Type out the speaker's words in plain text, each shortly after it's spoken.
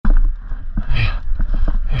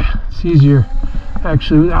It's easier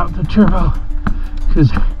actually without the turbo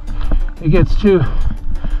because it gets too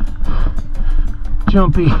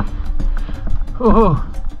jumpy. Oh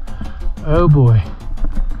boy.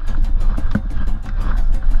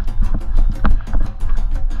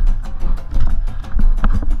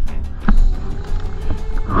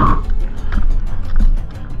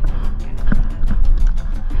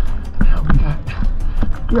 Now we got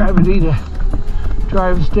gravity to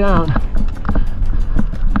drive us down.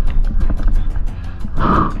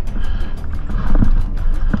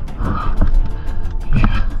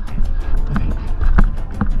 Yeah, I think.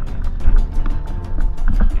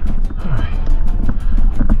 Alright.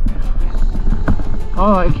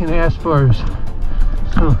 All I can ask for is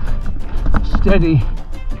some steady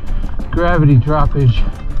gravity droppage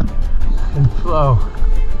and flow.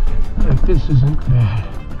 Like this isn't bad.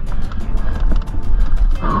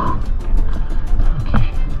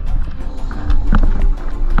 Okay.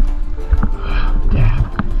 Dab.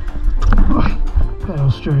 Boy,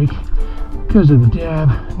 pedal strike. Because of the dab,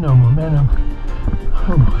 no momentum.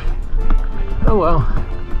 Oh boy. Oh well.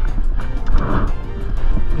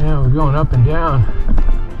 Yeah, we're going up and down.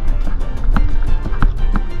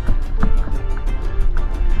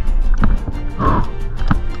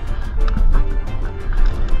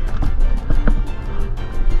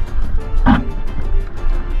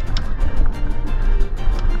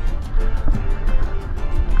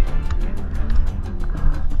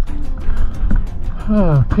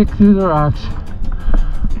 Pick through the rocks.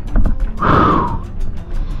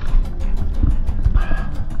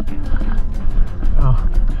 Oh,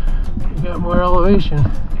 we got more elevation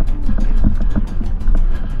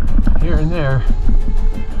here and there.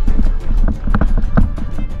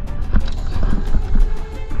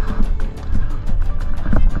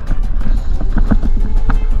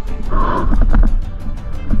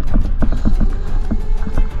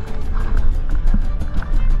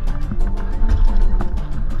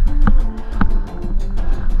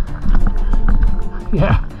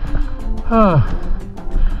 Yeah,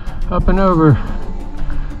 up and over.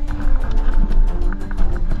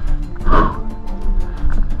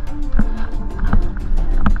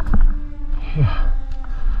 Yeah,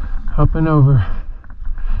 up and over.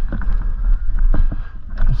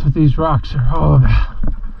 That's what these rocks are all about.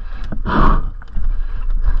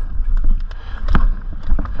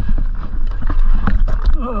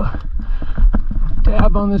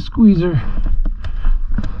 Dab on the squeezer.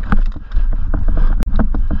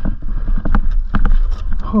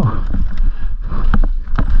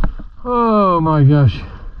 Oh my gosh.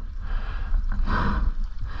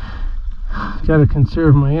 Gotta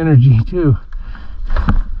conserve my energy too.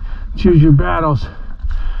 Choose your battles.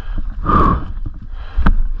 I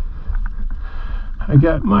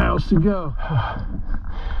got miles to go.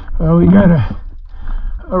 Well, we got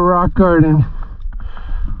a rock garden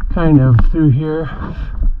kind of through here.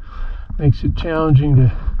 Makes it challenging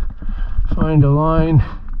to find a line.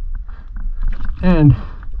 And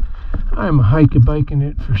I'm hiking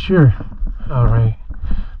it for sure. Alright,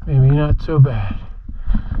 maybe not so bad.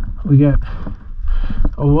 We got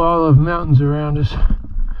a wall of mountains around us.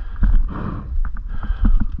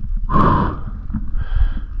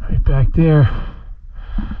 Right back there.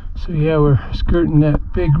 So yeah, we're skirting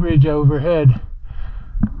that big ridge overhead.